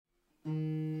Loneliness.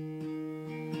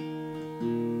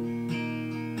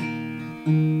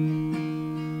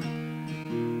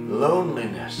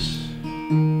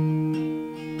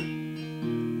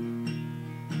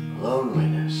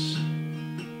 Loneliness.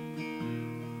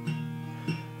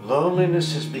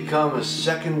 Loneliness has become a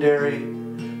secondary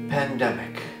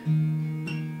pandemic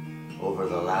over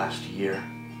the last year.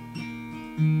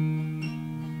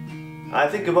 I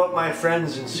think about my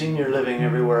friends in senior living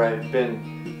everywhere I've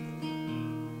been,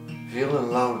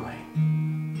 feeling lonely,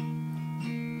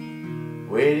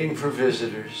 waiting for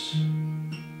visitors,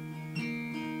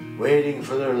 waiting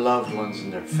for their loved ones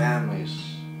and their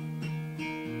families.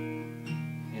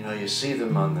 You know, you see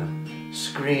them on the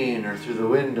screen or through the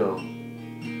window,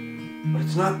 but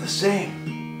it's not the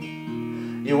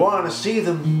same. You want to see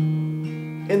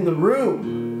them in the room.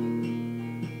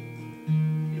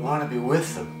 You want to be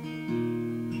with them.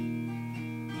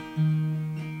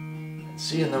 And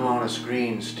seeing them on a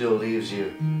screen still leaves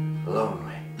you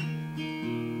lonely.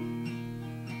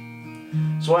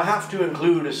 So I have to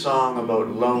include a song about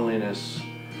loneliness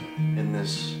in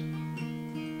this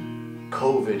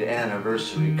COVID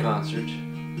anniversary concert.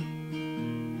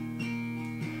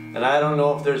 And I don't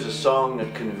know if there's a song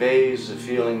that conveys the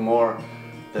feeling more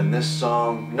than this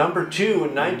song. Number 2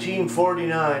 in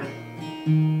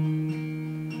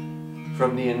 1949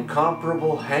 from the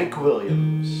incomparable Hank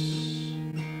Williams.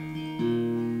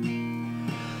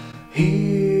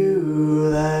 Hear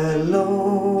that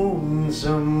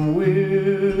lonesome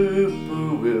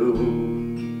whippoorwill,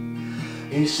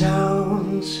 he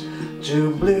sounds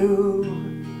too blue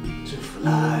to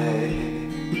fly.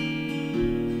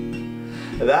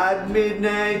 That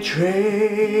midnight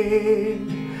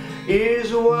train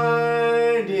is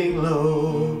winding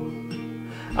low.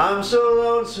 I'm so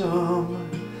lonesome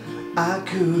I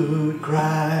could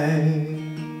cry.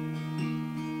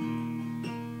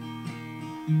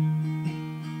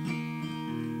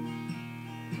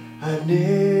 I've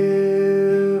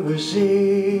never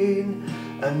seen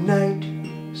a night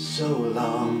so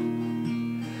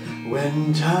long,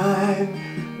 when time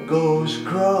goes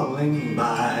crawling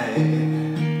by.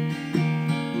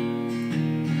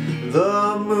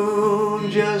 The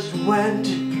moon just went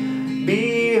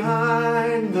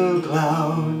behind the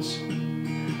clouds.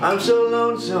 I'm so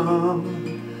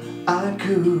lonesome I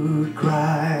could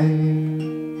cry.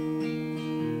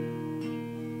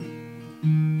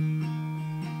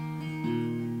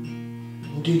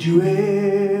 Did you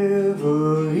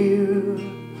ever hear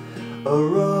a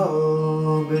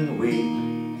robin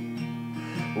weep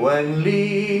when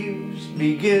leaves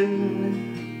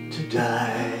begin to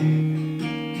die?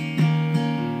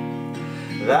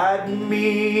 That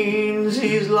means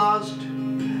he's lost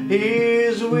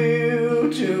his will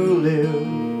to live.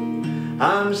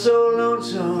 I'm so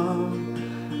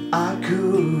lonesome I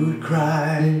could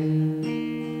cry.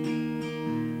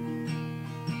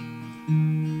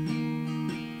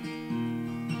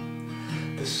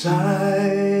 The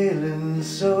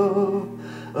silence of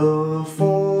a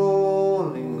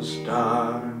falling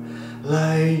star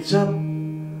lights up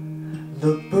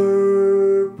the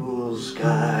purple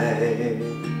sky.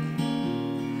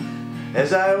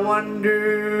 As I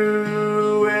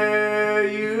wonder where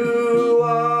you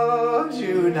are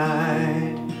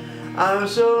tonight, I'm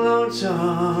so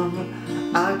lonesome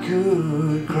I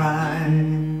could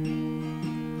cry.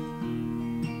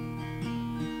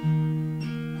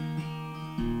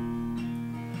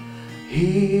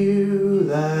 Hear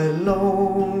that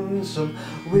lonesome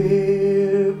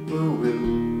whippoorwill,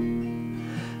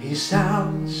 he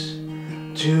sounds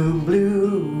too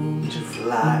blue to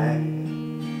fly.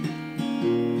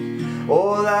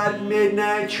 Oh, that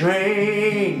midnight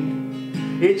train,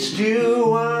 it's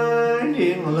still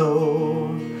winding low.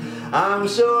 I'm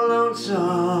so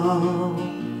lonesome,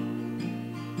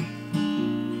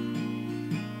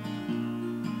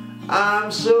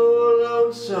 I'm so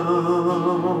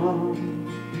lonesome,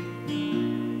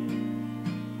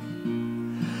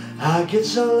 I get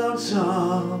so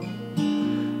lonesome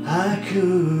I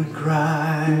could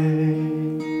cry.